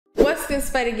What's good,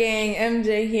 Spider Gang?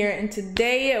 MJ here, and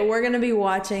today we're gonna be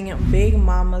watching Big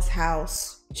Mama's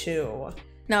House 2.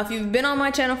 Now, if you've been on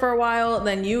my channel for a while,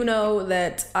 then you know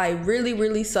that I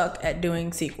really suck at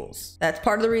doing sequels. That's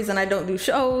part of the reason I don't do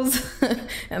shows,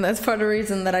 and that's part of the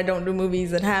reason that I don't do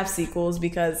movies that have sequels,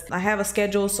 because I have a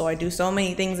schedule, so I do so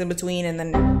many things in between, and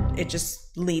then it just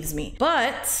leaves me.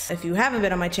 But if you haven't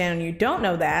been on my channel and you don't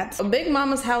know that, Big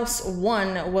Mama's House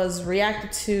 1 was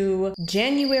reacted to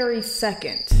January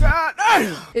 2nd.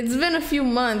 It's been a few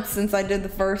months since I did the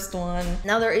first one.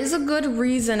 Now, there is a good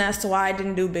reason as to why I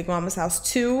didn't do Big Mama's House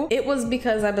 2. It was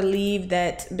because I believe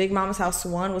that Big Mama's House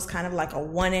 1 was kind of like a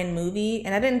one-in movie,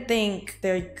 and I didn't think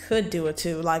they could do a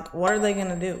 2. Like, what are they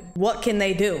gonna do? What can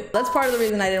they do? That's part of the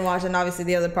reason I didn't watch it, and obviously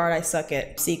the other part, I suck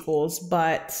at sequels.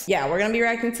 But yeah, we're gonna be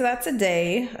reacting to that today.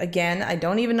 Again, I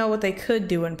don't even know what they could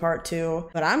do in part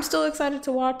 2, but I'm still excited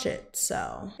to watch it.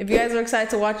 So if you guys are excited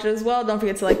to watch it as well, don't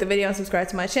forget to like the video and subscribe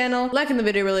to my channel. Liking the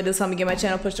video really does help me get my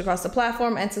channel pushed across the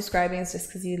platform, and subscribing is just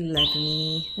because you love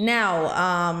me.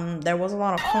 Now, there was a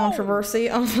lot of controversy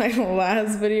on my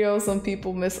last video. Some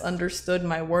people misunderstood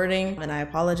my wording, and I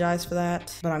apologize for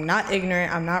that. But I'm not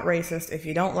ignorant, I'm not racist. If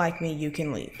you don't like me, you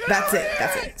can leave. That's it.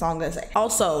 That's all I'm gonna say.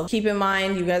 Also, keep in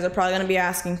mind, you guys are probably gonna be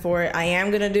asking for it. I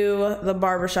am gonna do the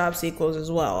barbershop sequels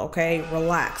as well, okay?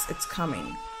 Relax, it's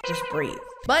coming. Just breathe.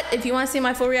 But if you want to see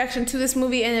my full reaction to this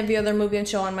movie and every other movie and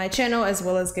show on my channel, as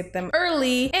well as get them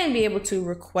early and be able to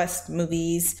request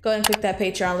movies, go ahead and click that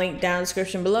Patreon link down in the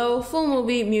description below. Full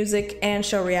movie, music, and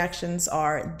show reactions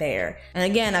are there. And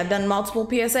again, I've done multiple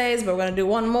PSAs, but we're gonna do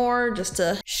one more just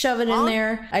to shove it in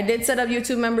there. I did set up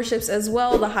YouTube memberships as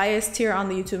well. The highest tier on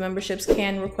the YouTube memberships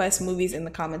can request movies in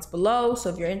the comments below. So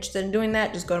if you're interested in doing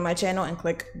that, just go to my channel and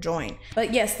click join.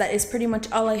 But yes, that is pretty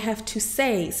much all I have to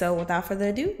say. So without further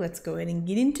ado, let's go ahead and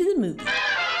get into the movie.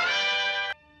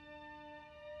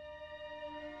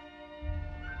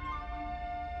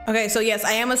 Okay, so yes,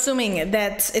 I am assuming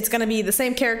that it's gonna be the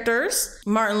same characters,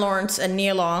 Martin Lawrence and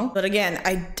Nia Long. But again,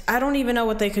 I don't even know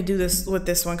what they could do with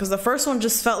this one, because the first one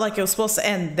just felt like it was supposed to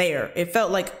end there. It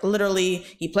felt like literally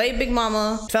he played Big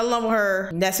Mama, fell in love with her,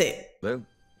 and that's it. Lou?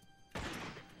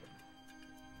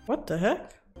 What the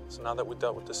heck? So now that we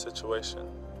dealt with the situation,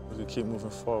 we can keep moving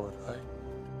forward, right?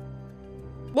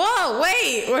 Whoa,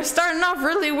 wait, we're starting off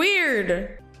really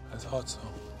weird. I thought so.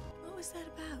 What was that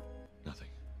about? Nothing.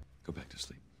 Go back to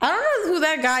sleep. I don't know who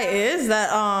that guy is, that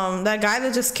guy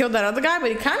that just killed that other guy, but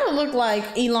he kind of looked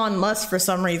like Elon Musk for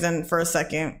some reason for a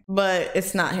second, but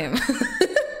it's not him.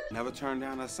 Never turn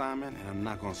down an assignment, and I'm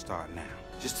not gonna start now.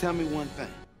 Just tell me one thing.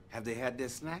 Have they had their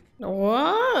snack?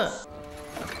 What?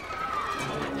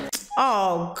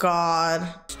 Oh, God.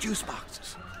 Juice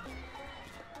boxes.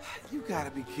 You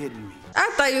gotta be kidding me.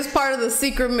 I thought he was part of the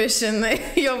secret mission that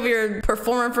he over here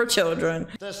performing for children.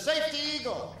 The safety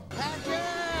eagle.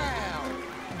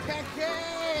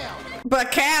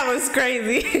 Pacal is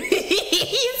crazy.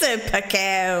 He said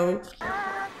Pacal.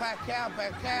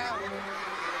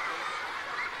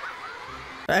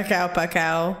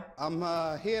 Pacal. I'm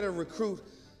here to recruit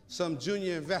some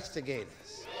junior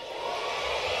investigators.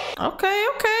 Okay.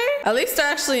 At least they're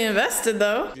actually invested,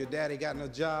 though. If your daddy got no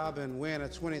job and wearing a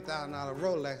 $20,000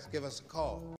 Rolex, give us a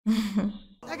call.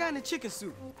 That guy in the chicken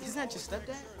suit, isn't that your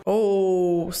stepdad?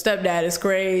 Oh, stepdad is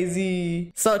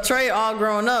crazy. So Trey all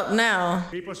grown up now.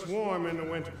 Keep us warm in the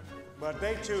winter, but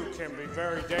they too can be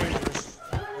very dangerous.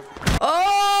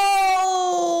 Oh!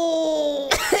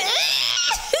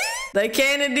 They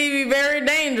can indeed be very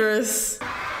dangerous.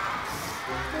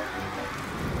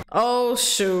 Oh,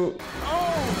 shoot.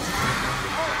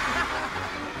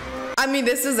 I mean,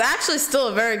 this is actually still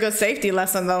a very good safety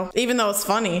lesson, though, even though it's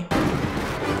funny.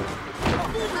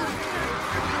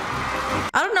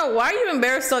 I don't know, why are you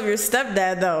embarrassed of your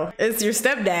stepdad, though? It's your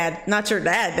stepdad, not your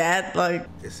dad. Like,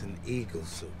 It's an eagle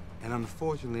suit, and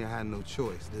unfortunately I had no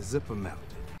choice. The zipper melted.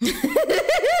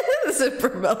 the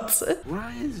zipper melted.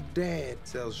 Ryan's dad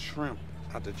sells shrimp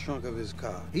out the trunk of his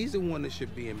car. He's the one that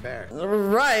should be embarrassed.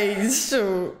 Right,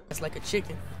 shoot. It's like a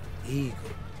chicken. Eagle.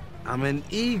 I'm an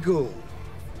eagle.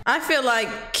 I feel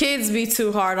like kids be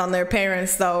too hard on their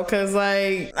parents, though, because,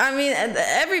 like, I mean,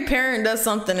 every parent does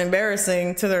something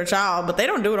embarrassing to their child, but they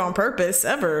don't do it on purpose,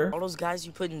 ever. All those guys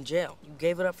you put in jail, you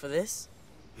gave it up for this?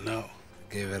 No,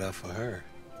 gave it up for her.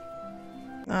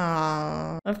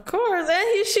 Aw, of course.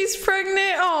 And she's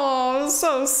pregnant. Oh,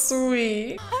 so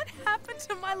sweet. What happened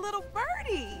to my little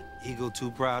birdie? Eagle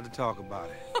too proud to talk about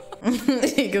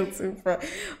it. Eagle too proud.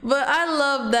 But I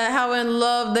love that, how in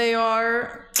love they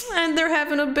are. And they're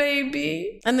having a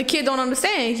baby. And the kid don't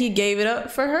understand. He gave it up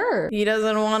for her. He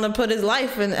doesn't want to put his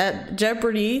life at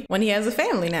jeopardy when he has a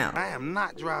family now. I am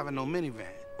not driving no minivan.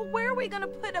 Where are we gonna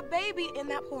put a baby in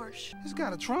that Porsche? It's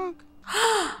got a trunk.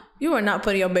 You are not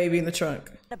putting your baby in the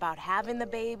trunk. About having the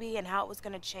baby and how it was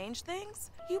gonna change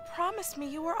things? You promised me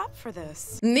you were up for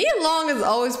this. Nia Long is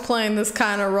always playing this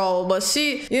kind of role, but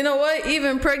she, you know what?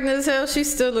 Even pregnant as hell, she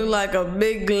still look like a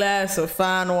big glass of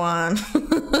fine wine.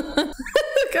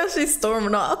 Cause she's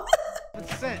storming off.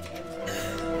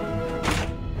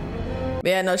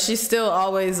 Yeah, no, she's still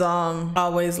always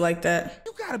like that.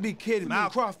 You gotta be kidding me,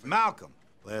 Crawford. Malcolm.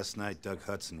 Last night, Doug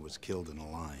Hudson was killed in a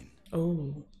line.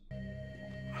 Oh.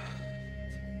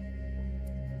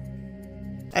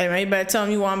 Hey man, you better tell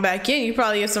him you want back in. You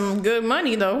probably get some good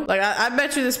money though. Like I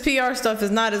bet you this PR stuff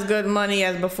is not as good money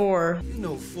as before. You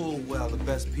know full well the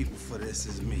best people for this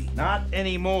is me. Not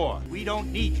anymore. We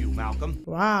don't need you, Malcolm.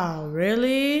 Wow,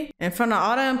 really? In front of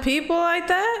all them people like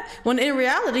that? When in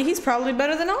reality, he's probably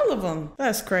better than all of them.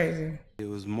 That's crazy. It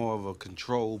was more of a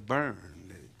controlled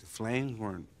burn. The flames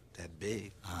weren't that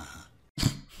big.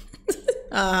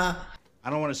 I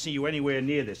don't want to see you anywhere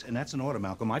near this, and that's an order,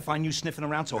 Malcolm. I find you sniffing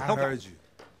around, so help. I heard you.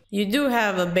 You do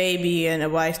have a baby and a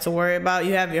wife to worry about.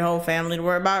 You have your whole family to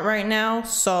worry about right now.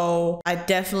 So I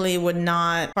definitely would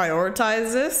not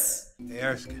prioritize this. Hey,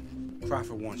 Erskine,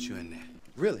 Crawford wants you in there.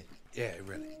 Really? Yeah,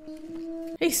 really.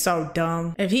 He's so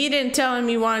dumb. If he didn't tell him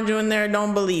he wanted you in there,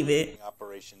 don't believe it.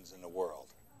 Operations in the world.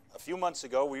 A few months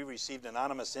ago, we received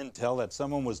anonymous intel that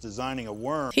someone was designing a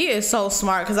worm. He is so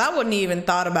smart because I wouldn't even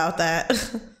thought about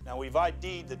that. Now, we've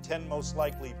ID'd the 10 most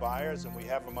likely buyers, and we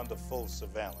have them under full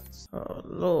surveillance. Oh,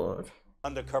 Lord.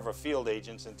 Undercover field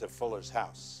agents into Fuller's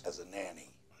house as a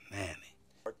nanny. Nanny.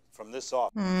 From this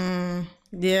office.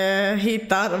 Yeah, he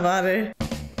thought about it.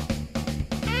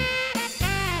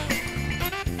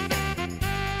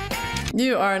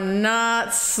 You are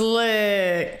not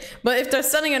slick. But if they're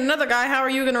sending another guy, how are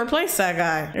you going to replace that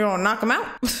guy? You're going to knock him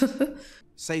out?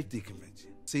 Safety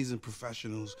convention. Seasoned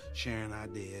professionals sharing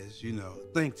ideas, you know,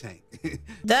 think tank.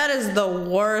 That is the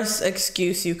worst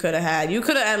excuse you could have had. You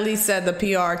could have at least said the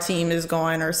PR team is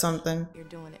going or something. You're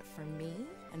doing it for me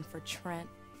and for Trent,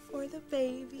 for the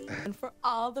baby, and for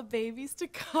all the babies to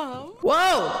come.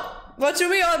 Whoa! What you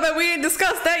mean? Oh, but we ain't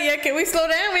discussed that yet. Can we slow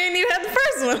down? We ain't even had the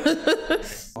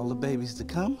first one. All the babies to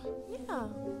come? Yeah.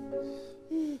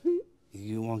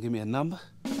 You want to give me a number?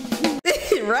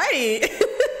 Right.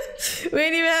 We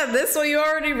ain't even have this one. You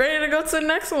already ready to go to the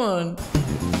next one.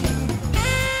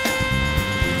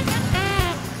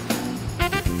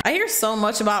 I hear so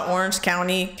much about Orange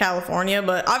County, California,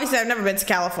 but obviously I've never been to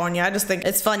California. I just think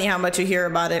it's funny how much you hear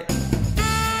about it.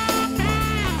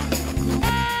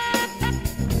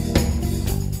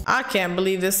 I can't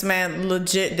believe this man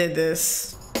legit did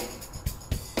this.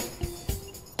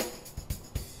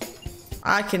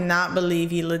 I cannot believe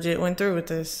he legit went through with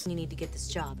this. You need to get this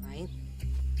job, right?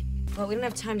 Well, we don't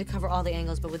have time to cover all the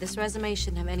angles, but with this resume, you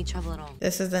shouldn't have any trouble at all.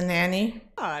 This is the nanny.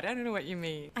 God, I don't know what you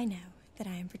mean. I know that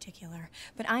I am particular,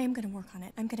 but I am going to work on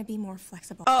it. I'm going to be more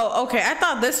flexible. Oh, okay. I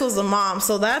thought this was the mom,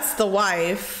 so that's the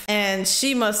wife, and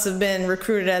she must have been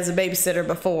recruited as a babysitter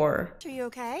before. Are you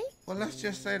okay? Well, let's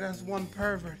just say that's one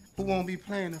pervert who won't be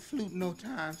playing the flute no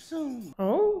time soon.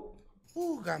 Oh.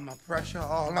 Ooh, got my pressure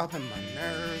all up and my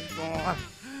nerves going.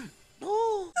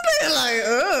 Ooh. They're like,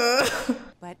 ugh.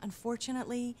 But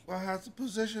unfortunately... Well, has the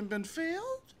position been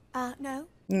filled? No.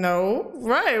 No.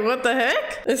 Right, what the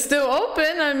heck? It's still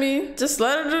open. I mean, just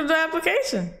let her do the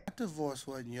application. That divorce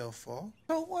wasn't your fault.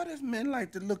 So what if men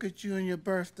like to look at you in your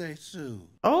birthday suit?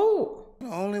 Oh. The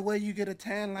only way you get a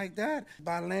tan like that is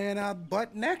by laying out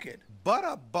butt naked.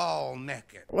 Butterball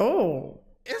naked. Oh.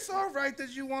 It's all right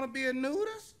that you want to be a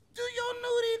nudist. Do your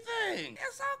nudie thing.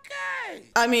 It's okay.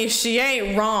 I mean, she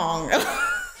ain't wrong.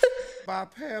 Buy a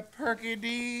pair of perky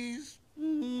D's.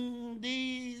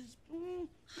 D's.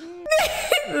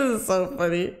 This is so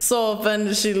funny. So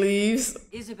offended she leaves.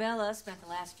 Isabella spent the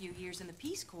last few years in the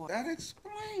Peace Corps. That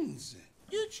explains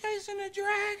it. You chasing a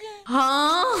dragon?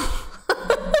 Huh?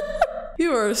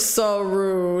 You are so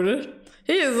rude.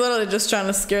 He is literally just trying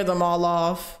to scare them all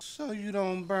off. So you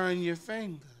don't burn your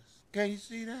fingers. Can you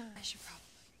see that? I should probably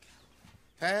go.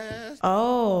 Pass.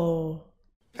 Oh.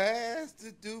 Pass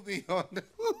the doobie on the...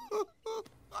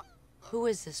 Who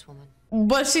is this woman?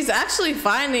 But she's actually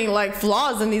finding like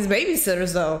flaws in these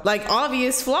babysitters though. Like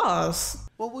obvious flaws.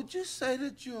 Well, would you say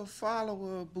that you're a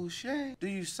follower of Boucher? Do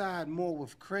you side more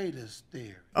with Crater's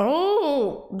theory?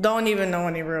 Oh, don't even know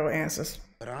any real answers.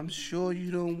 But I'm sure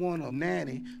you don't want a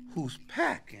nanny who's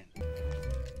packing.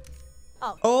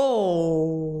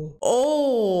 Oh.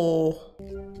 Oh.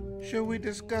 Should we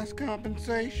discuss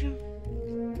compensation?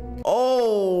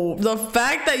 Oh, the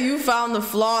fact that you found the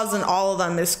flaws in all of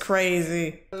them is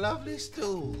crazy. Lovely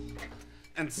stool.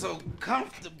 And so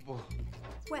comfortable.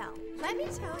 Well, let me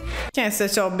tell you, Can't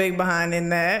sit your big behind in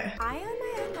that. I own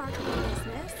my own marketing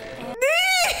business, and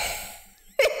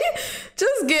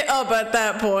Just get up at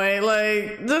that point.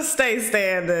 Like, just stay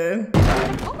standing.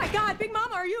 oh my God, Big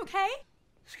Mama, are you okay?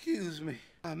 Excuse me.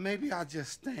 Maybe I'll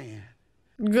just stand.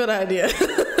 Good idea.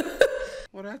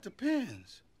 Well, that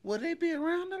depends. Will they be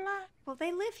around a lot? Well,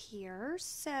 they live here,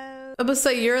 so But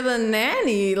say you're the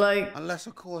nanny, like. Unless,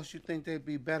 of course, you think they'd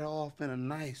be better off in a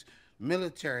nice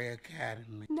military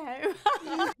academy. no.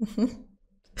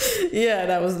 Yeah,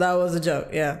 that was a joke.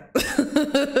 Yeah.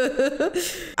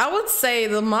 I would say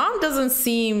the mom doesn't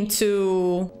seem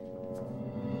to.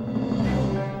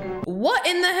 What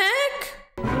in the heck?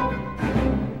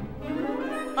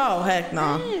 Oh heck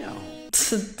no.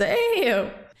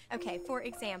 Damn. Okay, for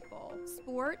example,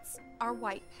 sports are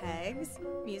white pegs,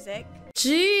 music,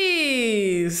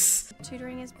 Jeez.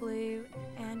 tutoring is blue,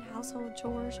 and household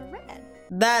chores are red.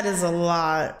 That is a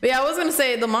lot. But yeah, I was gonna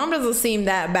say the mom doesn't seem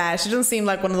that bad. She doesn't seem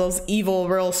like one of those evil,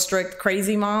 real strict,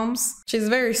 crazy moms. She's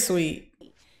very sweet.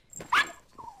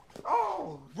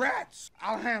 Oh, rats!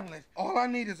 I'll handle it. All I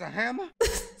need is a hammer.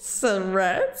 Some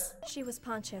rats. She was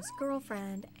Poncho's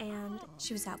girlfriend, and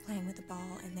she was out playing with the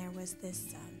ball, and there was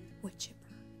this wood chipper.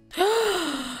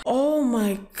 Oh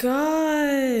my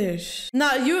gosh.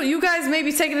 Now you guys may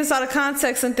be taking this out of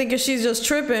context and thinking she's just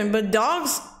tripping, but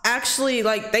dogs actually,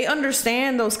 like, they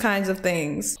understand those kinds of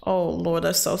things. Oh Lord,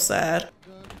 that's so sad.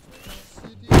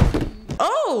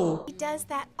 Oh! He does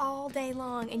that all day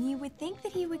long, and you would think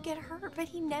that he would get hurt, but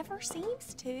he never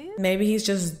seems to. Maybe he's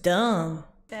just dumb.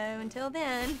 So until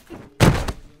then.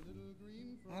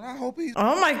 Well, I hope he's...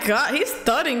 Oh my god, he's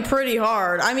thudding pretty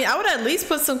hard. I mean, I would at least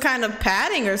put some kind of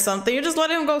padding or something. You just let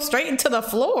him go straight into the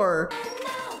floor.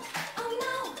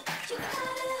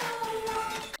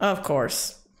 Of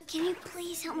course. Can you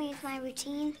please help me with my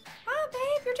routine? Oh,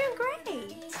 babe, you're doing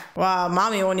great. Wow,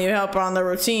 mommy won't even help her on the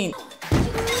routine.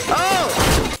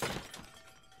 Oh!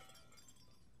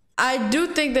 I do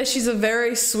think that she's a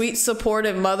very sweet,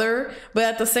 supportive mother, but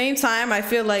at the same time, I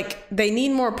feel like they need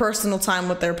more personal time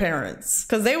with their parents.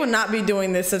 Because they would not be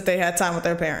doing this if they had time with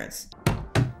their parents.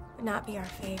 Would not be our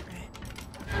favorite.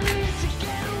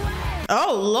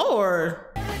 Oh, Lord.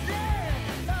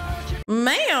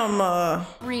 Ma'am.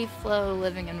 Free flow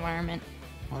living environment.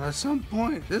 Well, at some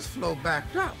point, this flow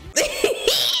backed up.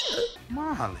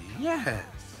 Molly, yes.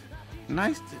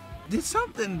 Nice to... Did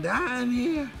something die in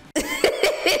here?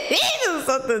 Did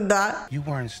something die? You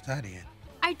weren't studying.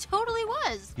 I totally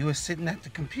was. You were sitting at the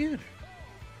computer.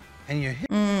 And you're hit.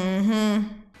 Mm-hmm.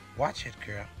 Watch it,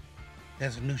 girl.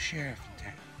 There's a new sheriff in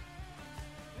town.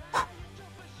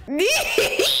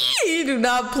 You do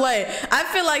not play. I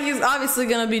feel like he's obviously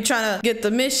gonna be trying to get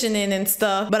the mission in and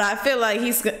stuff, but I feel like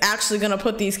he's actually gonna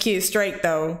put these kids straight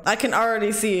though. I can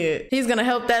already see it. He's gonna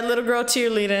help that little girl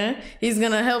cheerleader. He's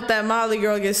gonna help that Molly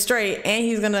girl get straight, and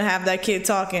he's gonna have that kid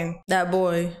talking. That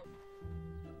boy.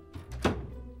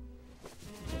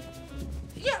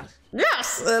 Yes.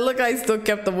 Yes. Look how he still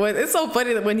kept the voice. It's so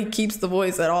funny that when he keeps the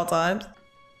voice at all times.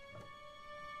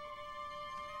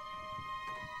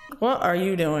 What are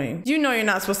you doing? You know you're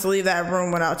not supposed to leave that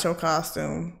room without your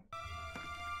costume.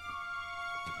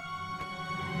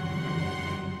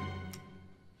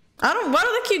 Why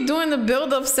do they keep doing the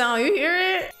build-up sound? You hear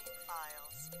it?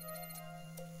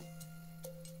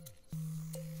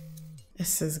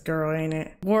 It's this girl, ain't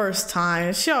it? Worst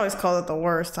times. She always calls it the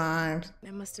worst times. I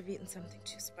must have eaten something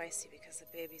too spicy because the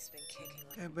baby's been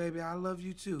kicking. Hey, baby, I love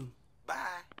you too. Bye.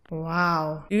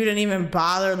 Wow. You didn't even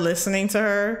bother listening to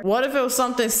her? What if it was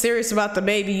something serious about the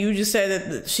baby? You just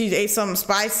said that she ate something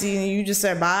spicy and you just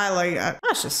said bye? Like,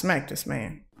 I should smack this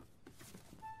man.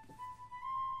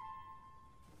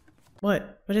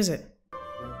 What? What is it?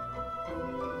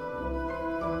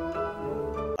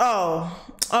 Oh,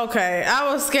 okay.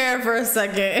 I was scared for a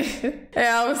second.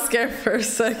 Yeah, I was scared for a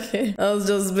second. That was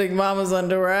just Big Mama's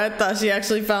underwear. I thought she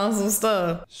actually found some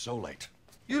stuff. So late.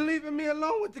 You leaving me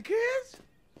alone with the kids?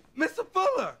 Mr.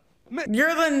 Fuller!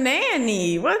 You're the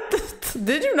nanny. What the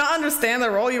did you not understand the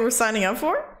role you were signing up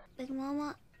for? Big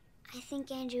Mama, I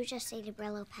think Andrew just ate a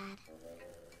Brillo pad.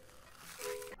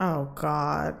 Oh,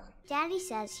 God. Daddy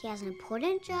says he has an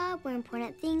important job where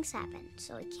important things happen,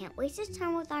 so he can't waste his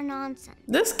time with our nonsense.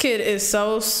 This kid is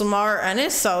so smart, and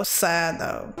it's so sad,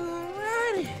 though.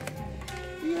 Alrighty.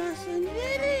 Yes,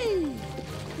 indeed.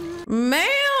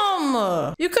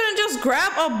 Ma'am! You couldn't just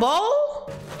grab a bowl?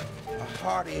 A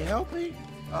hearty helping,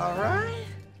 alright?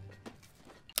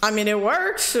 I mean, it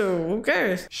works, so who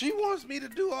cares? She wants me to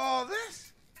do all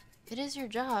this? It is your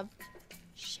job,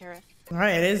 Sheriff.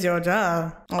 Right, it is your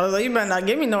job. Although you better not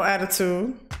give me no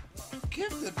attitude. Give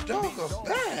the dog a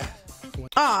bath.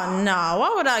 Oh no,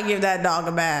 why would I give that dog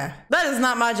a bath? That is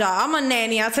not my job. I'm a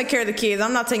nanny. I take care of the kids.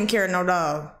 I'm not taking care of no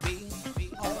dog.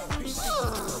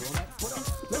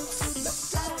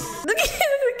 Look at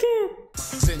the kid.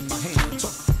 Send my hand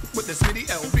with the smitty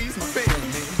LB's my fan.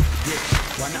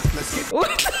 Yeah, why not? Let's get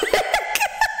What the heck?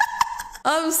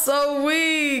 I'm so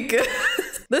weak.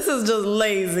 This is just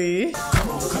lazy.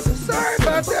 Sorry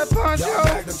about that,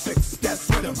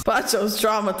 Poncho. Poncho's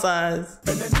traumatized.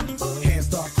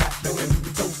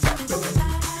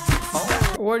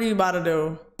 What are you about to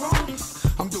do?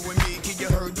 I'm doing me. Can you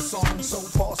heard the song so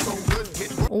far so good?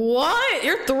 What?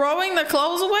 You're throwing the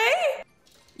clothes away?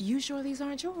 You sure these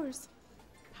aren't yours?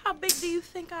 How big do you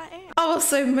think I am? I will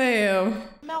say, ma'am.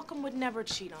 Malcolm would never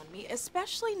cheat on me,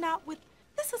 especially not with...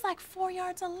 This is like 4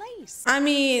 yards of lace. I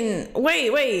mean,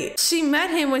 wait. She met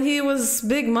him when he was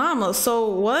Big Mama, so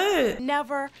what?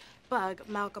 Never bug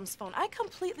Malcolm's phone. I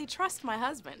completely trust my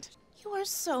husband. You are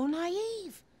so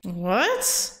naive.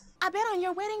 What? I bet on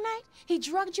your wedding night, he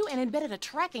drugged you and embedded a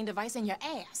tracking device in your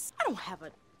ass. I don't have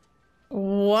a...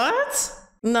 What?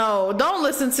 No, don't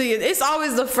listen to you. It's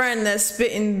always the friend that's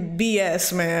spitting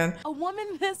BS, man. A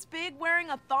woman this big wearing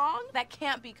a thong? That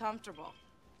can't be comfortable.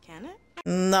 Can it?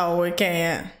 No, it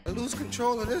can't. Lose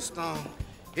control of this thong,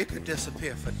 it could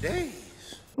disappear for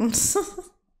days. Well,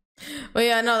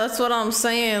 yeah, no, that's what I'm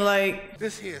saying. Like,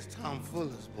 this here's Tom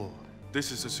Fuller's boy.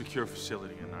 This is a secure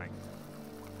facility, and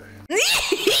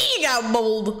he got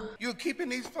bold. You're keeping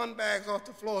these fun bags off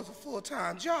the floor as a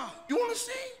full-time job. You want to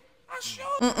see? I'll show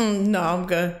you. No, I'm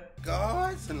good.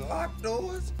 Guards and locked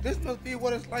doors. This must be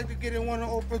what it's like to get in one of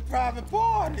Oprah's private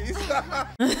parties.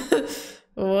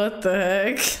 What the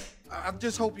heck? I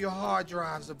just hope your hard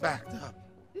drives are backed up.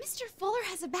 Mr. Fuller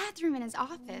has a bathroom in his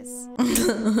office.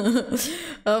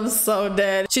 I'm so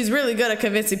dead. She's really good at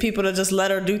convincing people to just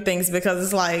let her do things because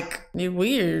it's like, you're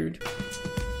weird.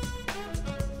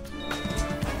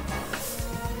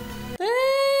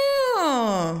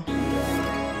 Damn.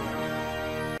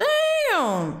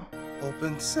 Damn.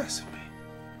 Open sesame.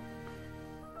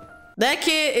 That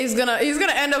kid is he's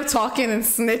gonna end up talking and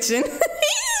snitching.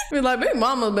 Be like, Big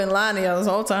Mama's been lying to y'all this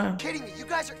whole time. Kidding me, you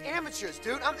guys are amateurs,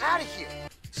 dude. I'm out of here.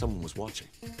 Someone was watching.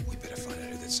 We better find out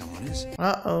who that someone is.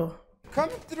 Uh-oh.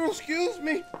 Coming through, excuse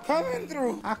me. Coming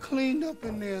through. I cleaned up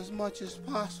in there as much as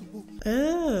possible.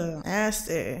 Ew,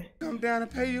 nasty. Come down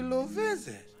and pay you a little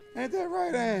visit. Ain't that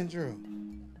right, Andrew?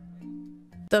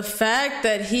 The fact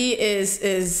that he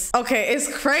is okay, it's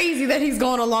crazy that he's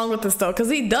going along with this though, because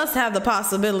he does have the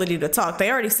possibility to talk.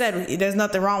 They already said there's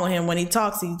nothing wrong with him. When he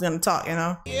talks, he's gonna talk, you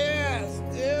know? Yes,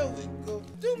 there we go.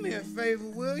 Do me a favor,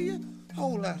 will you?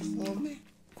 Hold that for me.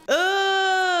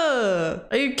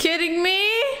 Are you kidding me?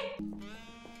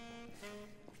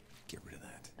 Get rid of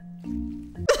that.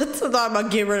 It's not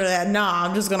about get rid of that. Nah,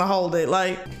 I'm just gonna hold it.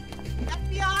 Like,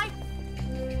 FBI?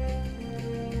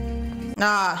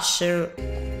 ah, shoot.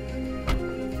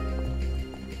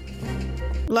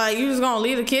 Like, you just gonna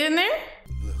leave the kid in there?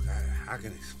 Look, I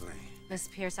can explain. Miss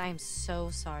Pierce, I am so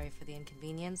sorry for the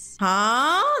inconvenience.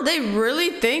 Huh? They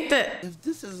really think that? If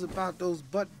this is about those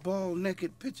butt-ball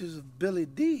naked pictures of Billy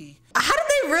D. How did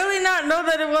they really not know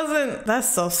that it wasn't?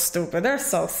 That's so stupid. They're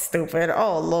so stupid.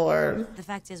 Oh, Lord. The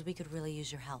fact is, we could really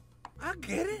use your help. I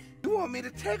get it. You want me to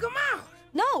take them out?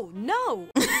 No.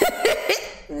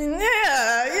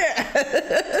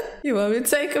 Yeah. You want me to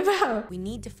take him out? We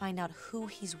need to find out who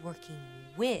he's working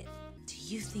with. Do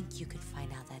you think you could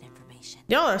find out that information?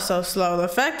 Y'all are so slow. The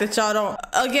fact that y'all don't...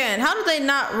 Again, how do they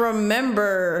not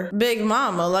remember Big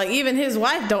Mama? Like, even his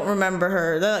wife don't remember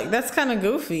her. They're like, that's kind of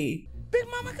goofy. Big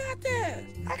Mama got this.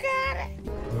 I got it.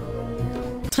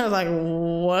 I was like,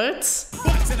 what?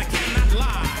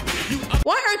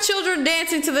 Why are children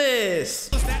dancing to this?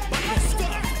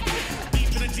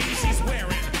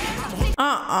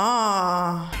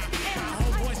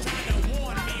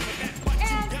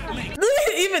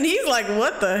 Even he's like,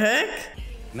 what the heck?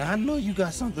 Now I know you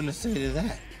got something to say to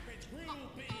that.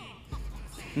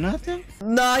 Nothing?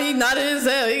 Nah, he nodded his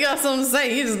head. He got something to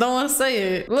say. He just don't want to say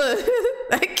it. Look,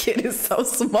 that kid is so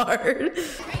smart.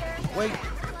 Wait,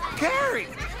 Carrie!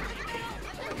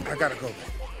 I gotta go.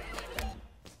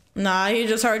 Nah, he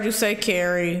just heard you say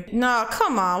Carrie. Nah,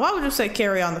 come on. Why would you say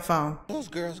Carrie on the phone? Those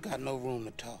girls got no room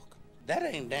to talk. That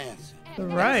ain't dancing.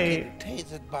 Right.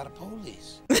 Tasered by the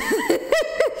police.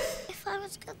 If I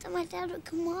was good, then my dad would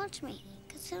come watch me.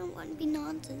 Because I don't want to be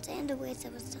nonsense and a waste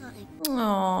of his time.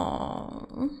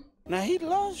 Aww. Now, he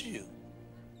loves you.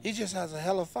 He just has a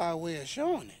hellified way of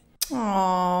showing it.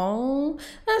 Aww.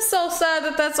 That's so sad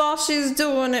that that's all she's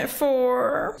doing it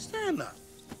for. Stand up.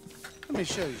 Let me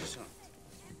show you something.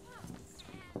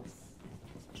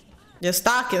 Your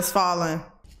stock is falling.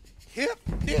 Hip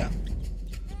dip.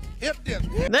 Hip dip.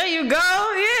 Hip. There you go.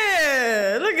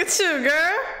 Yeah. Look at you,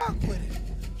 girl. Rock with it.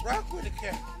 Rock with it,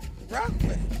 cat. Rock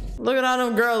with it. Look at all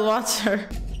them girls watch her.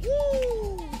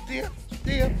 Woo! Dip,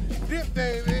 dip, dip,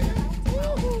 baby.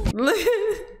 Woo!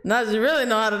 Now you really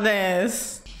know how to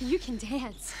dance. You can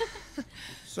dance.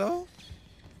 So?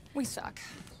 We suck.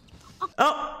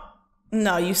 Oh.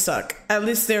 No, you suck. At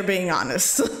least they're being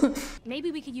honest.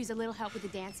 Maybe we could use a little help with the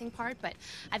dancing part, but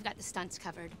I've got the stunts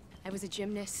covered. I was a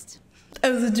gymnast. I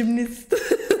was a gymnast.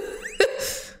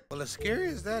 Well, as scary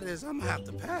as that is, I'm gonna have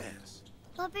to pass.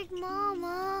 But Big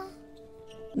Mama.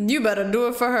 You better do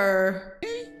it for her.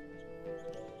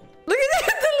 Look at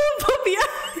that, the little puppy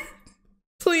eye.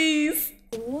 Please.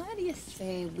 What do you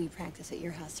say we practice at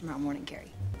your house tomorrow morning,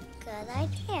 Carrie? Good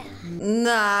idea.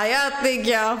 Nah, y'all think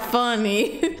y'all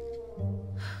funny.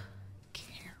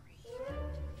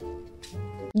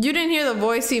 You didn't hear the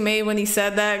voice he made when he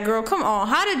said that, girl? Come on,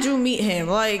 how did you meet him?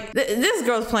 Like, this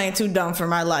girl's playing too dumb for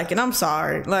my liking. I'm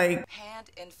sorry. Like, hand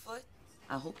and foot.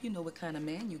 I hope you know what kind of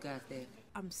man you got there.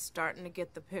 I'm starting to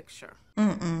get the picture.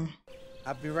 I'll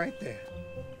be right there.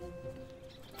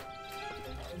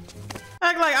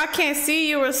 Act like I can't see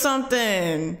you or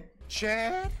something.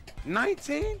 Chad,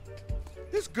 19?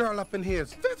 This girl up in here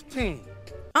is 15.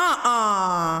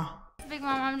 Big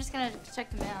Mom, I'm just gonna check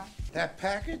the mail. That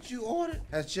package you ordered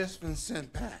has just been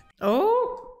sent back.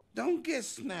 Oh? Don't get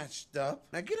snatched up.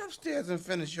 Now get upstairs and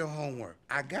finish your homework.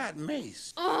 I got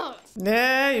Mace.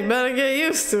 Yeah, you better get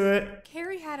used to it.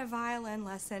 Carrie had a violin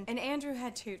lesson and Andrew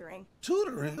had tutoring.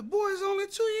 Tutoring? The boy's only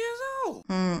 2 years old.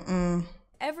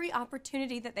 Every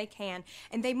opportunity that they can,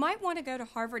 and they might want to go to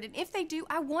Harvard, and if they do,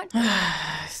 I want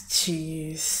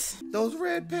Jeez. Those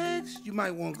red pegs, you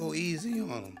might want to go easy on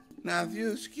them. Now, if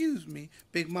you excuse me,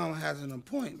 Big Mama has an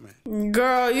appointment.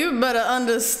 Girl, you better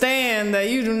understand that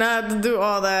you do not have to do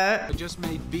all that. I just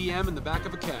made BM in the back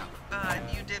of a cab.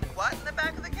 You did what in the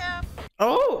back of the cab?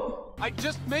 Oh. I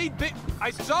just made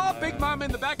I saw Big Mama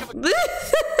in the back of a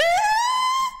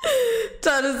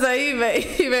Trying to say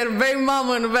he made a baby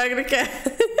mama in the back of the cab.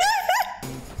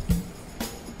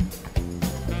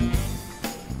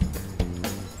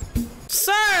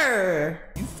 Sir!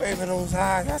 You favor those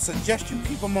eyes, I suggest you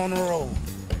keep them on the road.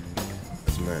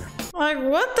 Yes, ma'am. Like,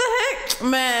 what the heck?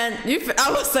 Man,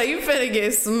 I would say you finna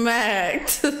get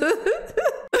smacked.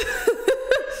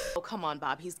 Oh, come on,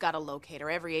 Bob. He's got a locator.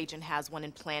 Every agent has one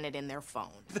implanted in their phone.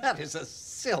 That is a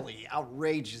silly,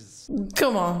 outrageous.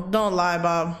 Come on, don't lie,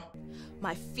 Bob.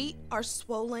 My feet are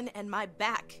swollen and my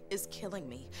back is killing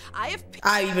me. I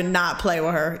even not play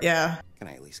with her, yeah. Can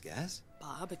I at least guess?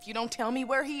 Bob, if you don't tell me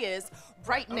where he is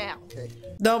right now.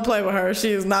 Don't play with her.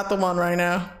 She is not the one right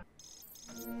now.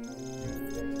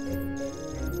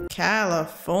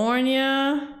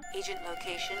 California. Agent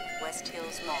location, West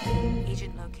Hills Mall.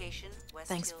 Agent location, West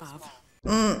Thanks, Hills Bob.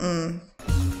 Mall.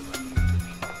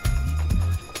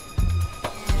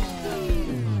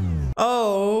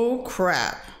 Oh,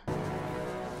 crap.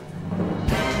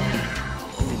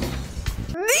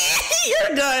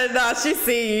 You're done. No, she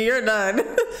see you. You're done.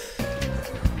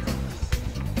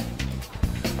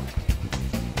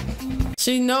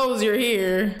 She knows you're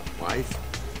here. Wife?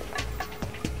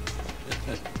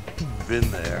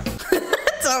 Been there.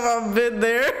 Talk about been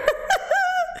there.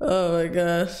 Oh my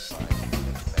gosh.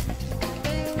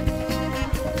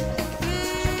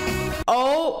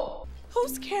 Oh.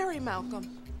 Who's Carrie,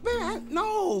 Malcolm? Man,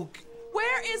 no.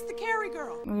 Where is the Carrie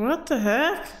girl? What the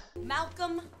heck?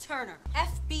 Malcolm Turner,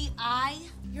 FBI.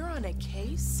 You're on a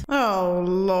case? Oh,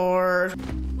 Lord.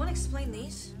 Want to explain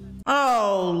these?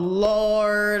 Oh,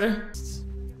 Lord.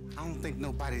 I don't think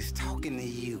nobody's talking to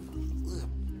you.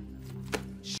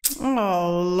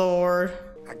 Oh, Lord.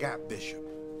 I got Bishop.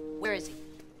 Where is he?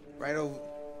 Right over.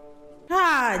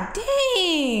 Ah,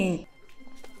 dang.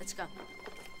 Let's go.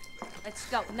 Let's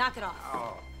go. Knock it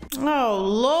off. Oh,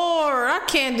 Lord. I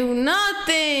can't do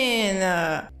nothing.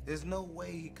 There's no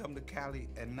way he come to Cali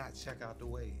and not check out the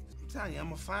waves. I'm telling you, I'm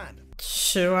gonna find him.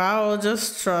 Sure, I will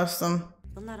just trust him.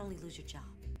 You'll not only lose your job,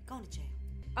 going to jail.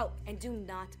 Oh, and do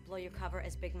not blow your cover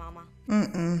as Big Mama.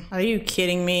 Are you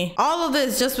kidding me? All of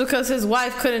this just because his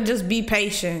wife couldn't just be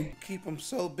patient. Keep them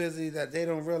so busy that they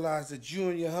don't realize that you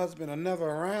and your husband are never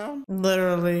around?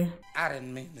 Literally. I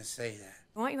didn't mean to say that.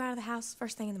 I want you out of the house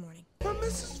first thing in the morning. But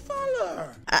Mrs.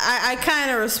 Fuller. I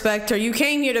kind of respect her. You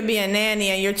came here to be a nanny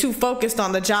and you're too focused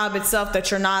on the job itself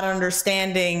that you're not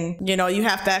understanding. You know, you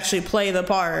have to actually play the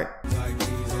part.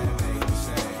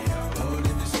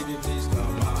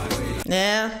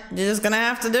 Yeah, you're just gonna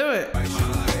have to do it.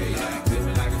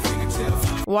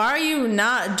 Why are you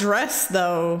not dressed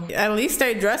though? At least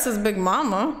they dress as Big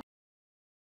Mama.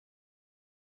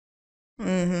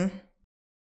 Mm-hmm.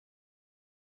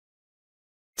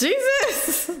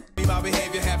 Jesus! My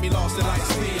behavior had me lost in like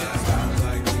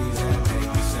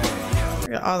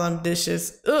Look at all them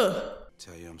dishes. Ugh.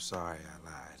 Tell you I'm sorry I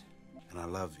lied. And I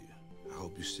love you. I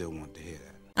hope you still want to hear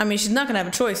that. I mean, she's not gonna have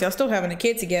a choice. Y'all still having a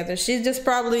kid together. She's just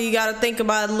probably gotta think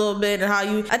about it a little bit and how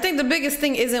you. I think the biggest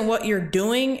thing isn't what you're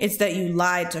doing, it's that you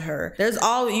lied to her.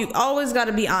 You always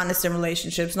gotta be honest in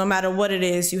relationships. No matter what it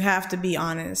is, you have to be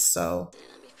honest. So.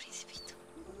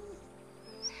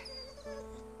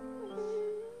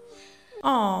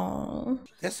 Oh.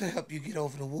 This'll help you get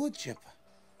over the wood chipper.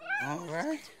 All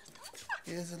right.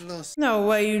 Here's a little. No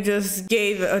way you just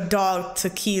gave a dog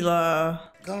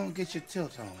tequila. Go and get your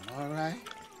tilt on, all right?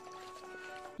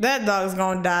 That dog's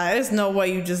gonna die. There's no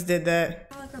way you just did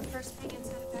that.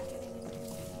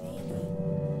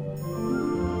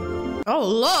 Oh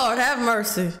Lord, have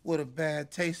mercy. With a bad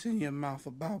taste in your mouth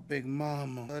about Big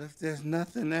Mama. But if there's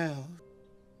nothing else.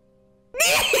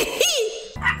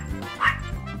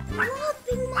 Look,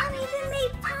 Big Mama even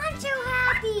made Poncho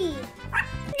happy.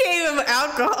 Gave him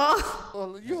alcohol.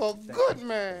 Well, you're a good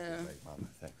man.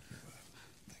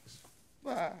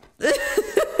 Bye.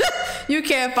 You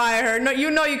can't fire her. No,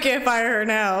 you know you can't fire her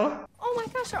now. Oh my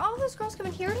gosh, are all those girls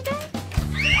coming here today?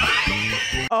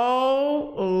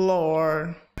 Oh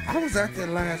Lord. I was at their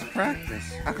last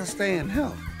practice. I can stay and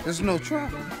help. There's no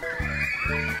trouble.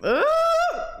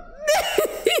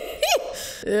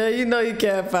 Yeah, you know you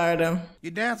can't fire them.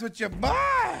 You dance with your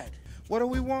butt. What do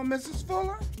we want, Mrs.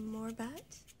 Fuller? More butt?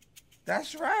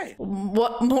 That's right.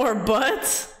 What, more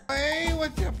butt? Play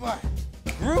with your butt.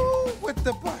 Groove with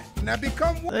the butt. Now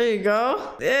become one. There you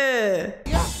go. Yeah.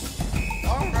 Yeah.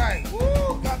 All right.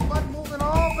 Woo, got butt moving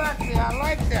all back there. I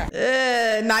like that.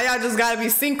 Yeah. Now y'all just gotta be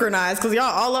synchronized because y'all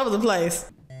all over the place.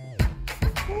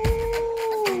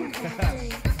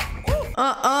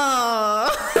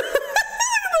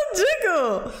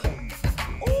 Jiggle.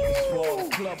 Ooh.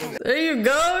 There you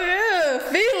go. Yeah.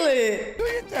 Feel it. Do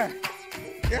your thing.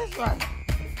 That's right.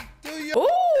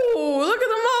 Ooh, look at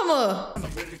the mama.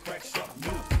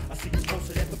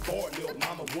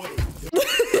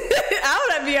 I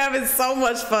would be having so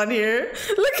much fun here.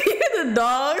 Look at the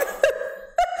dog.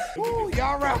 Ooh,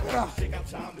 y'all wrap it up.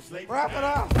 Wrap it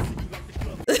up.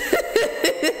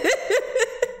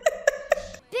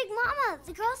 Big Mama,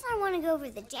 the girls and I want to go over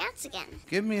the dance again.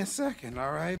 Give me a second,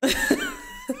 all right?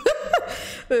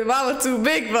 Mama too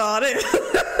big for it.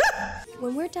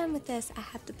 When we're done with this, I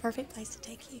have the perfect place to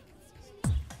take you.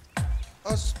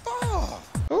 A spa.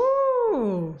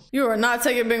 Ooh. You are not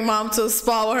taking Big Mom to a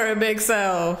spa with her big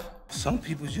self. Some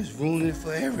people just ruin it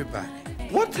for everybody.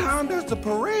 What time does the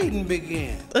parading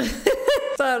begin?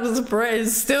 Time does the parade.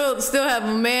 Still have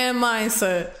a man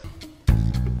mindset.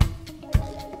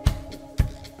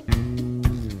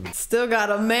 Still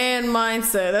got a man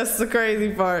mindset. That's the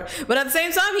crazy part. But at the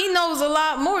same time, he knows a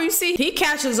lot more. You see, he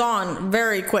catches on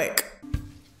very quick.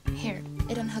 Here,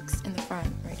 it unhooks in the front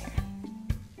right here.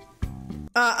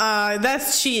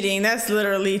 That's cheating. That's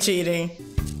literally cheating.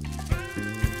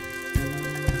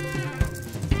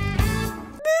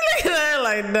 Look at that,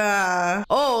 like, nah.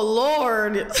 Oh,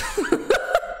 Lord.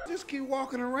 Just keep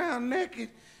walking around naked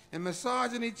and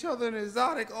massaging each other in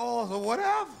exotic oils or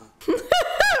whatever.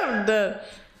 I'm done.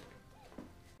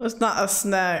 It's not a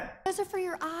snack. Those are for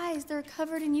your eyes. They're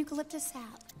covered in eucalyptus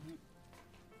sap.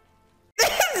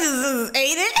 Just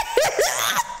ate it.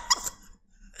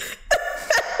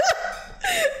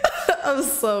 I'm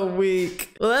so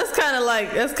weak. Well, that's kind of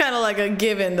like a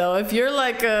given though. If you're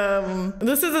like,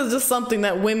 this isn't just something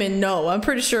that women know. I'm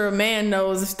pretty sure a man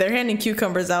knows if they're handing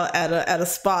cucumbers out at a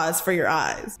spa, it's for your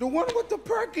eyes. The one with the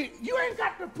perky, you ain't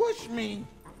got to push me.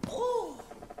 Ooh.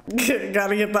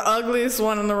 Gotta get the ugliest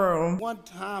one in the room. One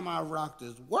time I rocked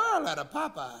this world at a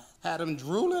Popeye. Had him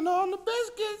drooling on the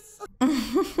biscuits.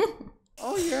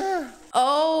 Oh yeah.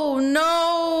 Oh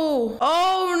no.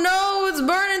 Oh no, it's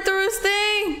burning through his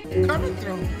thing. Coming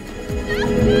through.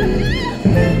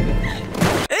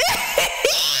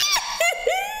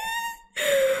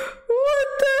 What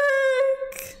the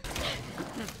heck?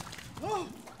 Oh.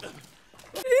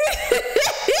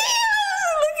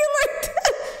 Looking like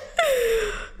that.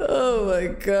 Oh my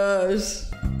gosh.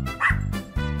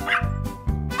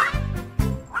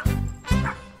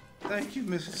 Thank you,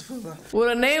 Mrs. Fuller. With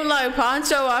a name like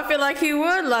Pancho, I feel like he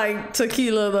would like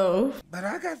tequila though. But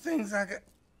I got things I got.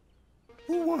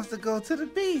 Who wants to go to the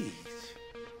beach?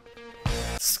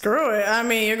 Screw it. I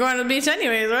mean, you're going to the beach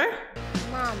anyways, right?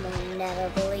 Mom will never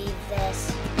believe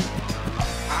this.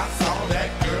 I saw that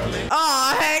girl in.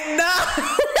 Oh, heck no.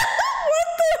 What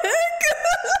the heck?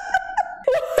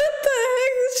 What the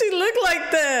heck did she look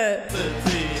like that?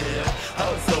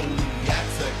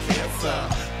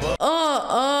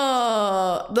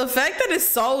 The fact that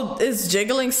it's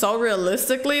jiggling so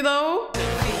realistically though.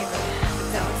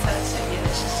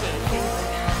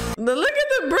 Look at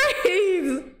the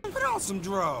braids. Put on some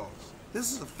drawers.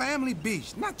 This is a family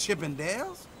beach, not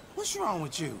Chippendales. What's wrong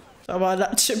with you? How about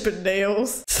not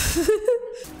Chippendales?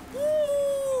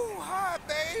 Ooh, hi,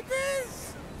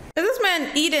 babies. Is this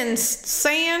man eating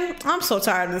sand? I'm so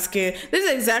tired of this kid. This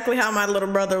is exactly how my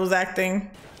little brother was acting.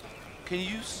 Can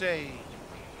you say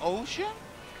ocean?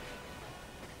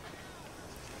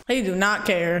 He do not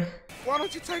care. Why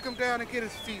don't you take him down and get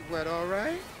his feet wet, all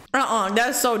right?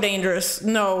 That's so dangerous.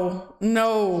 No.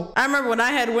 I remember when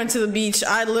I had went to the beach,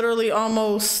 I literally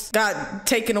almost got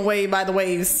taken away by the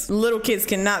waves. Little kids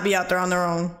cannot be out there on their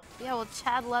own. Yeah, well,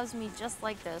 Chad loves me just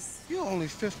like this. You're only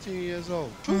 15 years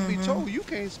old. Truth be told, you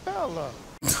can't spell love.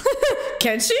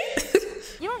 Can she?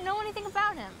 You don't know anything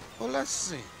about him. Well, let's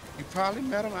see. You probably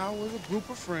met him out with a group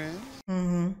of friends.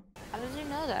 How did you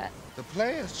know that? The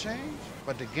players change,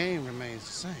 but the game remains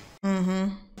the same.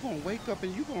 You're gonna wake up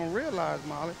and you're gonna realize,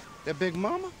 Molly, that Big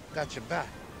Mama got your back.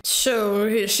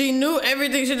 Sure, she knew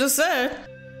everything she just said.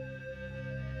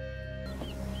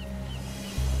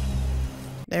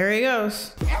 There he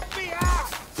goes.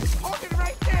 FBI! Hold it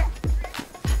right there!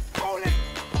 Hold it!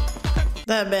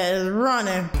 That man is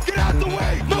running. Get out the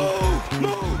way! Move!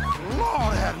 Move!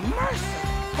 Lord have mercy!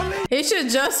 He should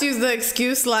just use the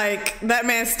excuse like that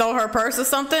man stole her purse or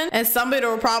something, and somebody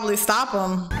will probably stop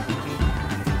him.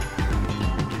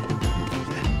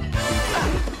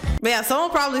 But yeah, someone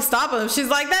will probably stop him. She's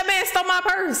like, that man stole my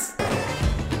purse.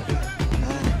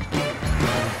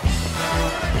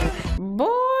 Boy,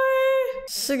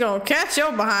 she gonna catch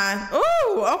your behind.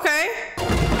 Ooh, okay.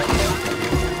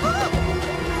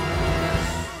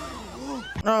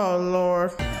 Oh,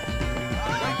 Lord.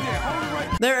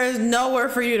 There is nowhere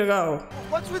for you to go.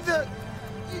 What's with the,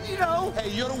 you know?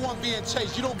 Hey, you're the one being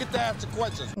chased. You don't get to ask the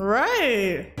questions.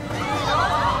 Right.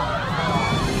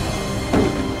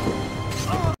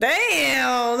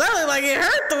 Damn, that looked like it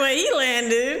hurt the way he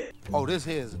landed. Oh, this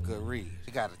here is a good read.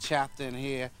 You got a chapter in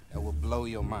here that will blow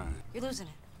your mind. You're losing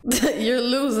it. You're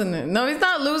losing it. No, he's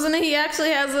not losing it. He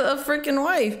actually has a freaking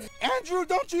wife. Andrew,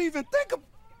 don't you even think of...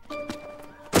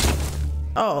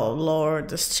 Oh, Lord,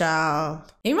 this child.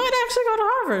 He might actually go to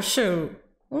Harvard. Shoot.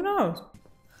 Who knows?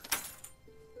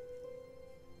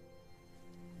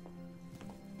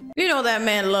 You know that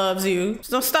man loves you.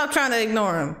 So stop trying to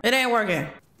ignore him. It ain't working.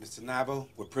 Mr. Nabo,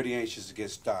 we're pretty anxious to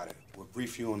get started. We'll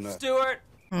brief you on the... Stuart!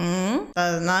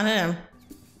 That is not him.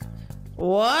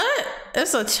 What?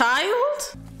 It's a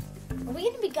child? Are we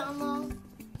gonna be gone long?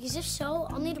 Because if so,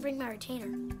 I'll need to bring my retainer.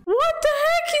 What the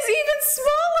heck? He's even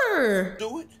smaller.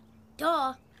 Do it.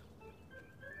 Duh.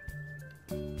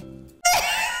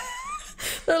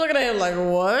 They're looking at him like,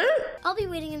 what? I'll be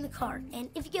waiting in the car, and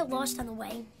if you get lost on the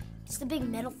way, it's the big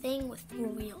metal thing with 4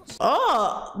 wheels.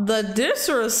 Oh, the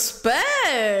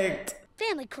disrespect.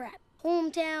 Family crap.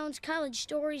 Hometowns, college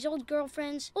stories, old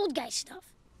girlfriends, old guy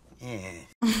stuff.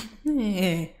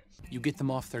 Yeah. You get them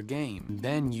off their game.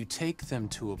 Then you take them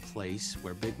to a place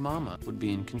where Big Mama would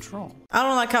be in control. I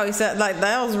don't like how he said, like,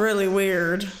 that was really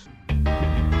weird.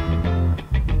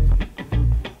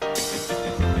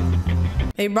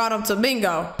 He brought him to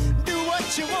bingo. Do what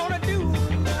you wanna do.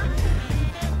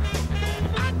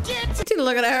 She's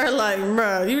looking at her like,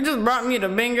 bro, you just brought me to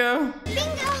bingo?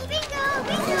 Bingo, bingo,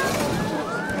 bingo.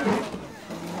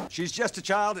 She's just a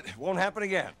child. It won't happen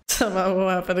again. Something won't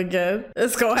happen again.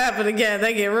 It's gonna happen again.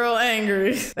 They get real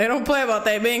angry. They don't play about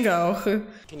that bingo.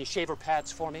 Can you shave her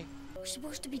pads for me? We're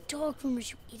supposed to be dog groomers,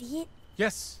 you idiot.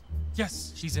 Yes.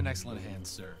 Yes, she's in excellent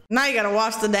hands, sir. Now you gotta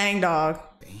watch the dang dog.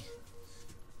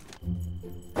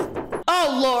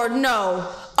 Oh Lord, no.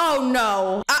 Oh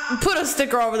no. Put a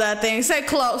sticker over that thing. Say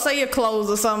your clothes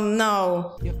or something.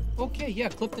 No. Yep. Okay, yeah,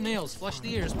 clip the nails, flush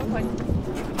the ears. Bye-bye.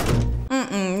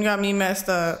 You got me messed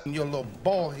up. Your little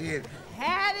bald head.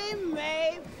 Hattie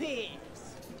Mae Pierce.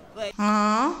 But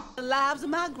the lives of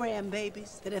my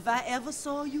grandbabies, that if I ever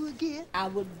saw you again, I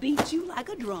would beat you like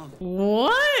a drum.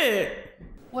 What?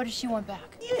 What does she want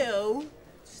back? You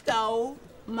stole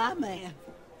my man.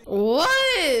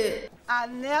 What? I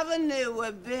never knew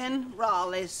what Ben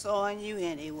Raleigh saw in you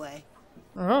anyway.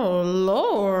 Oh,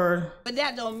 Lord. But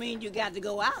that don't mean you got to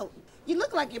go out. You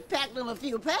look like you packed on a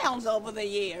few pounds over the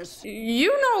years.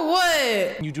 You know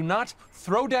what? You do not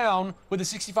throw down with a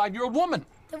 65-year-old woman.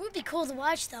 That would be cool to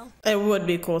watch, though. It would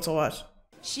be cool to watch.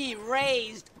 She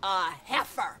raised a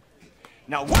heifer.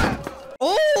 Now what?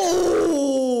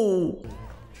 Oh!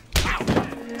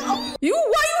 Why you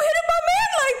hitting my man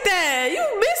like that? You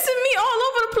missing me all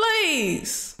over the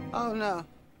place. Oh no.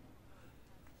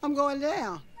 I'm going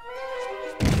down.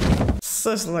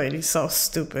 This lady's so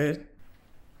stupid.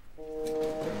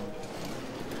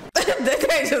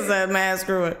 They just said, man,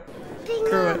 screw it. Big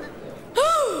Screw Mama. it.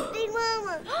 Big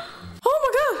Mama. Oh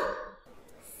my god.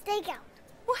 Stakeout.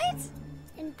 What?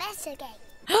 Investigate.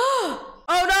 Oh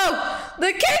no!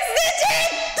 The kid's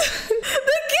snitching!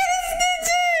 The kid is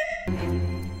snitching!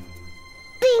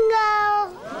 Bingo!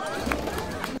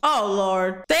 Oh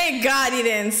Lord. Thank God he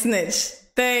didn't snitch.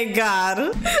 Thank God. I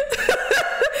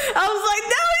was like,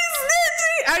 no, he's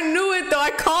snitching! I knew it though.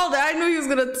 I called it. I knew he was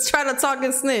gonna try to talk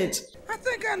and snitch. I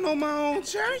think I know my own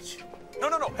church. No.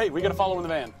 Hey, we gotta follow in the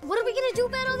van. What are we gonna do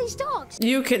about all these dogs?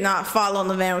 You cannot follow in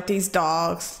the van with these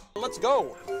dogs. Let's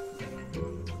go.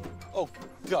 Oh,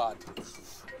 God.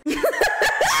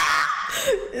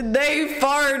 They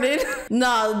farted.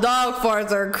 Nah, dog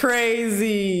farts are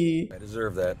crazy. I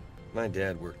deserve that. My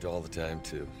dad worked all the time,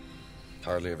 too.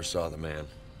 Hardly ever saw the man.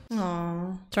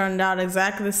 Aw, turned out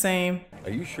exactly the same.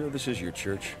 Are you sure this is your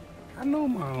church? I know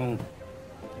my own.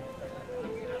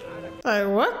 Like,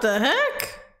 what the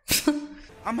heck?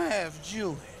 I'm half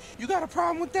Jewish. You got a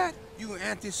problem with that? You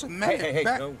anti-Semitic. Hey,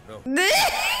 no.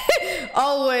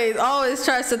 always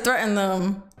tries to threaten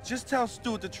them. Just tell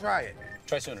Stuart to try it.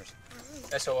 Try Sooners.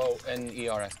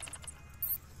 SOONERS.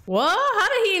 What? How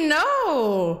did he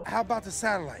know? How about the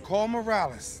satellite? Call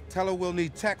Morales. Tell her we'll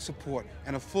need tech support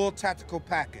and a full tactical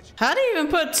package. How do you even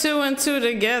put 2 and 2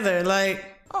 together? Like,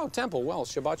 Oh, Temple. Well,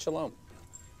 Shabbat Shalom.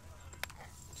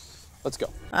 Let's go.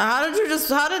 how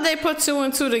did they put 2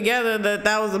 and 2 together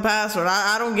that was the password?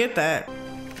 I don't get that.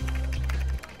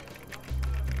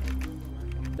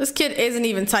 This kid isn't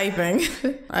even typing.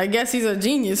 I guess he's a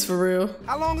genius for real.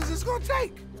 How long is this gonna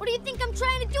take? What do you think I'm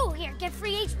trying to do here? Get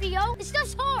free HBO? It's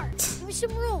just hard. Give me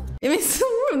some room. Give me some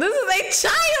room. This is a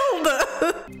child.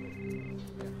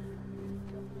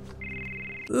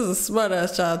 This is a smart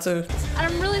ass child too.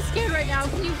 I'm really scared right now.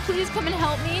 Can you please come and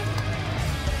help me?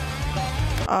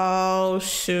 Oh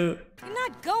shoot. You're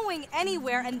not going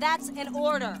anywhere, and that's an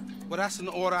order. Well, that's an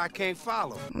order I can't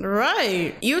follow.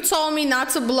 Right. You told me not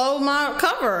to blow my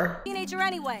cover. Teenager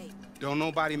anyway. Don't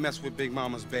nobody mess with Big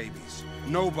Mama's babies.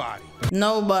 Nobody.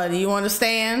 Nobody. You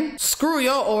understand? Screw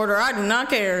your order. I do not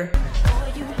care.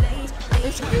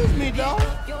 Excuse me, dog,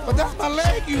 but that's my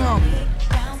leg you humping.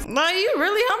 Like, you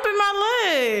really humping my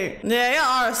leg. Yeah,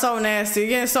 y'all are so nasty. You're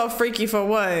getting so freaky for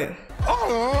what?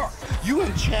 Oh, you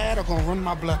and Chad are gonna run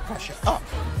my blood pressure up.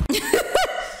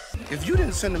 If you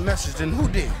didn't send a message, then who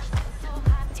did?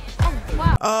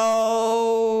 Wow.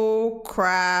 Oh,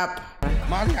 crap.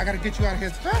 Molly, I gotta get you out of here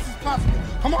as fast as possible.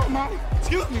 Come on, Molly.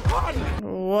 Excuse me, pardon me.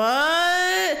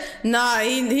 What? Nah,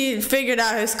 he figured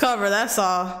out his cover, that's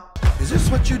all. Is this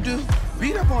what you do?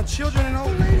 Beat up on children and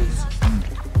old ladies?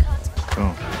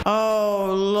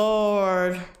 Oh,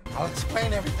 Lord. I'll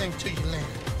explain everything to you later.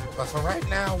 But for right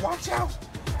now, watch out.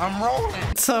 I'm rolling.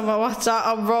 Somebody watch out,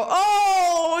 I'm rolling.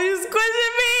 Oh, he's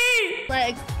squishing me.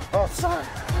 Legs. Oh, sorry.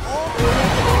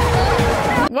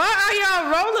 Why are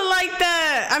y'all rolling like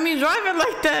that? I mean, driving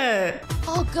like that.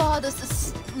 Oh God, this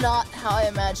is not how I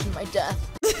imagined my death.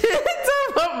 Talk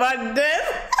about my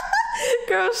death.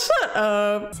 Girl, shut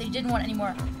up. So he didn't want any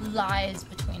more lies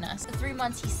between us. The 3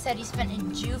 months he said he spent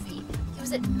in juvie, he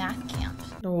was at math camp.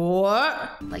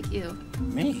 What? Like you.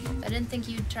 Me? I didn't think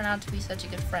you'd turn out to be such a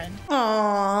good friend.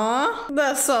 Aww,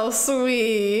 that's so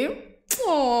sweet.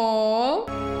 Aww.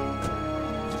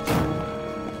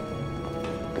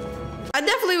 I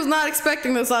definitely was not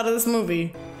expecting this out of this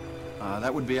movie.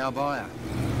 That would be our buyer.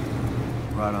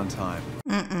 Right on time.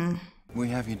 We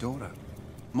have your daughter,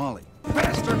 Molly.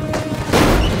 Bastard!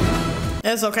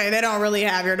 It's okay, they don't really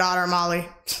have your daughter, Molly.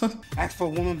 Ask for a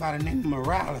woman by the name of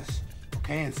Morales.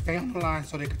 Okay, and stay on the line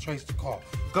so they can trace the call.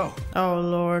 Go. Oh,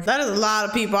 Lord. That is a lot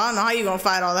of people. I don't know how you gonna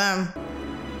fight all them.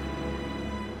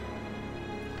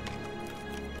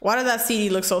 Why does that CD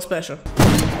look so special?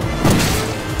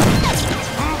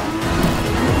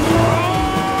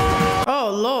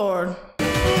 Oh, Lord.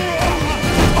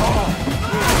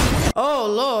 Oh,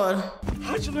 Lord.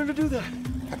 How'd you learn to do that?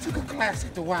 I took a class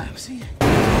at the YMCA.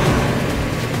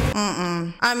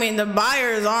 I mean, the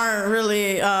buyers aren't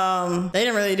really, they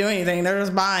didn't really do anything. They're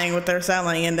just buying what they're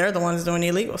selling, and they're the ones doing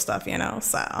illegal stuff, you know,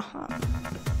 so.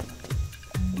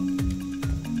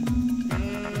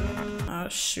 Oh,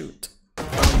 shoot.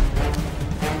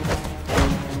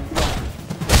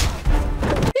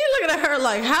 He's looking at her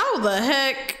like, how the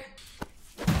heck?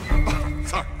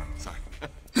 Sorry.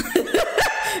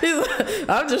 He's like,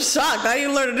 I'm just shocked. How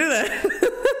you learn to do that?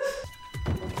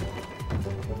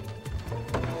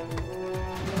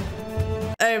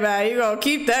 Hey man, you gonna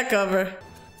keep that cover.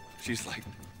 She's like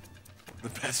the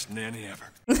best nanny ever.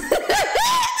 The best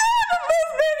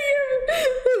nanny ever.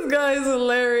 This guy is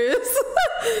hilarious.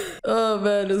 Oh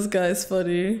man, this guy's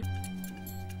funny.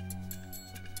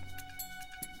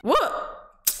 What?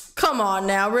 Come on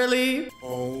now, really?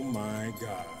 Oh my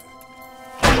God.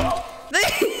 Oh my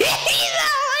God.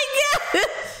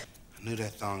 I knew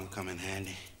that thong would come in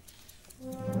handy.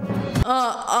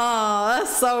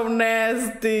 That's so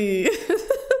nasty.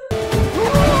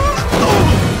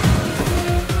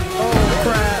 Oh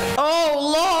crap. Oh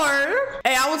Lord.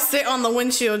 Hey, I would sit on the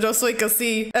windshield just so we could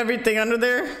see everything under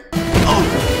there.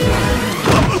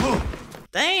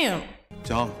 Damn.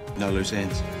 Tom, no loose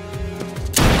ends.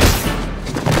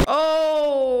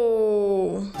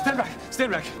 Oh. Stand back,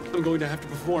 stand back. I'm going to have to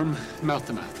perform mouth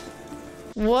to mouth.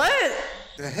 What?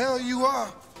 The hell you are?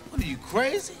 What are you,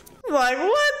 crazy? Like,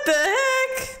 what the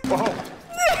heck? Oh,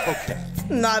 okay.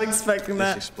 Not expecting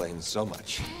that. This explains so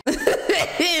much.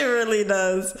 It really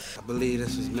does. I believe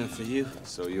this was meant for you.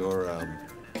 So you're,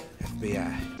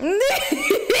 FBI.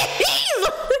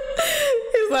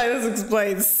 He's like, this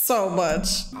explains so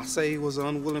much. I say he was an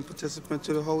unwilling participant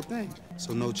to the whole thing,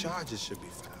 so no charges should be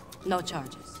filed. No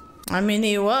charges. I mean,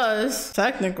 he was,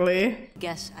 technically.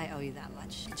 Guess I owe you that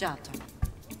much. Good job, Tony.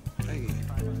 Thank you.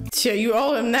 Yeah, you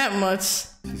owe him that much.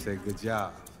 She said, good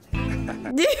job. You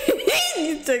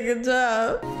did a good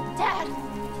job. Dad.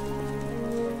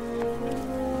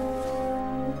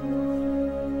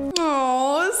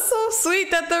 Oh, it's so sweet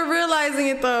that they're realizing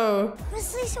it though.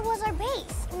 Miss Lisa was our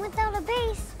base, and without a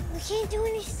base, we can't do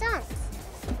any stunts.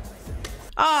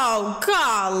 Oh,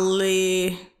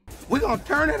 golly. We're gonna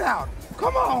turn it out.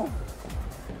 Come on.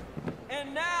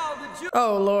 And now the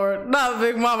Oh, Lord. Not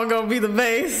Big Mama gonna be the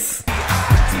base.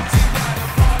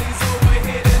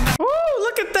 Woo,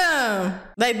 look at them.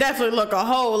 They definitely look a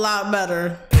whole lot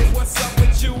better.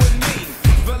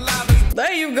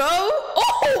 There you go.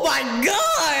 Oh, my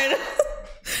God.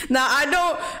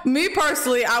 Now, me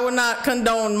personally, I would not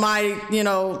condone my,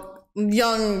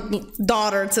 young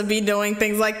daughter to be doing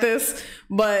things like this,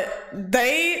 but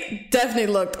they definitely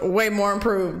looked way more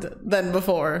improved than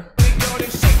before. What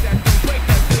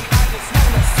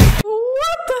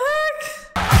the heck?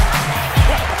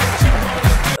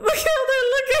 Look how they're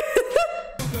looking.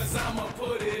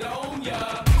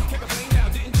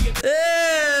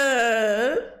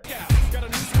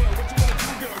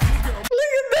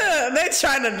 Look at that. They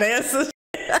trying to dance.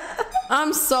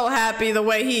 I'm so happy the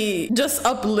way he just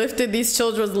uplifted these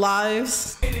children's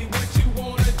lives.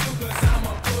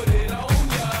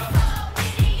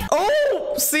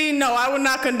 Oh, see, no, I would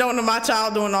not condone my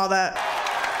child doing all that.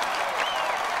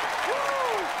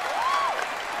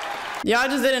 Y'all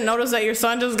just didn't notice that your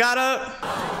son just got up?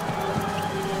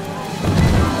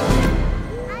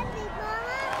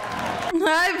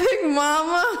 Hi, Big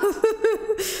Mama.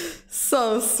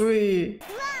 So sweet.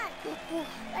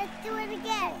 Let's do it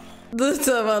again. Let's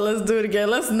do it again.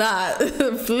 Let's not.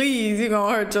 Please, you're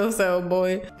gonna hurt yourself,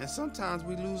 boy. And sometimes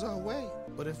we lose our way.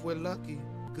 But if we're lucky,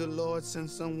 good Lord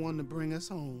sends someone to bring us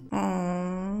home.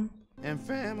 Aww. And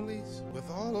families, with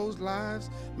all those lives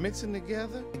mixing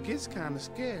together, it gets kind of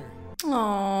scary.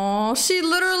 Oh, she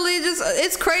literally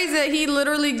it's crazy that he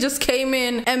literally just came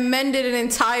in and mended an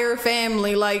entire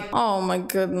family. Like, oh my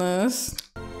goodness.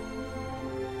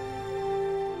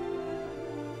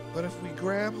 But if we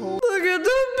grab hold, look at the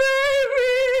baby.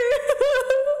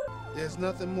 There's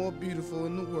nothing more beautiful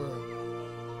in the world.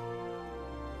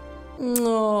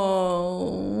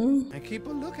 No. And keep a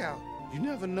lookout. You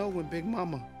never know when Big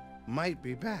Mama might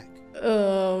be back.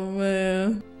 Oh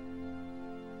man.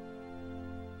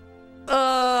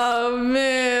 Oh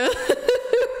man.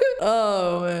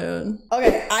 Oh man.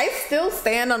 Okay, I still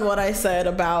stand on what I said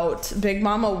about Big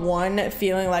Mama 1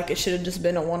 feeling like it should have just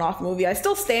been a one-off movie. I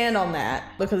still stand on that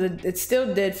because it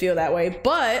still did feel that way.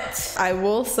 But I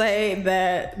will say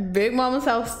that Big Mama's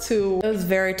House 2, it was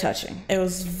very touching. It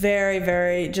was very,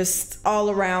 very just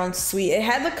all around sweet. It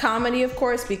had the comedy, of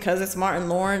course, because it's Martin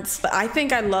Lawrence. But I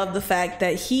think I love the fact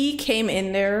that he came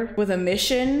in there with a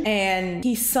mission and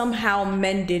he somehow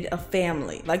mended a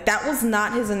family. Like, that was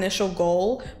not his initial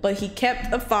goal, but he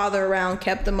kept the father around,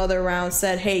 kept the mother around,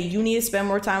 said, hey, you need to spend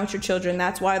more time with your children.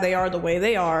 That's why they are the way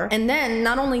they are. And then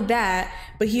not only that,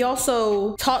 but he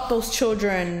also taught those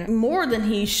children more than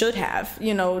he should have,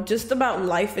 just about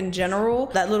life in general.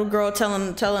 That little girl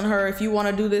telling her, if you want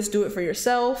to do this, do it for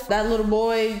yourself. That little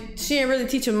boy, she didn't really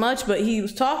teach him much, but he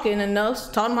was talking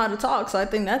enough, taught him how to talk. So I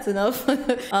think that's enough.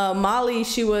 Molly,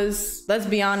 she was, let's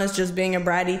be honest, just being a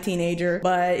bratty teenager,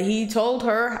 but he told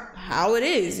her how it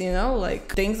is, you know,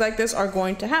 like things like this are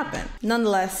going to happen.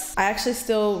 Nonetheless, I actually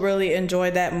still really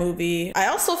enjoyed that movie. I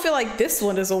also feel like this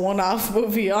one is a one-off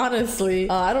movie, honestly.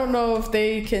 I don't know if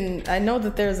they can, I know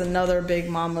that there's another Big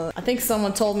Mama. I think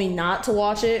someone told me not to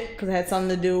watch it because it had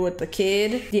something to do with the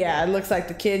kid. Yeah, it looks like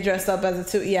the kid dressed up as a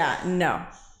two. Yeah, no.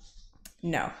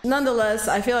 Nonetheless,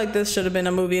 I feel like this should have been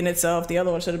a movie in itself. The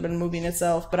other one should have been a movie in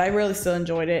itself, but I really still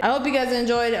enjoyed it. I hope you guys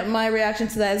enjoyed my reaction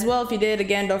to that as well. If you did,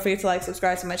 again, don't forget to like,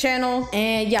 subscribe to my channel.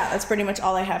 And yeah, that's pretty much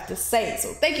all I have to say.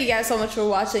 So thank you guys so much for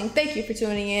watching. Thank you for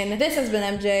tuning in. This has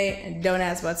been MJ, and don't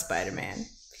ask about Spider-Man.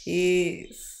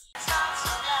 Peace.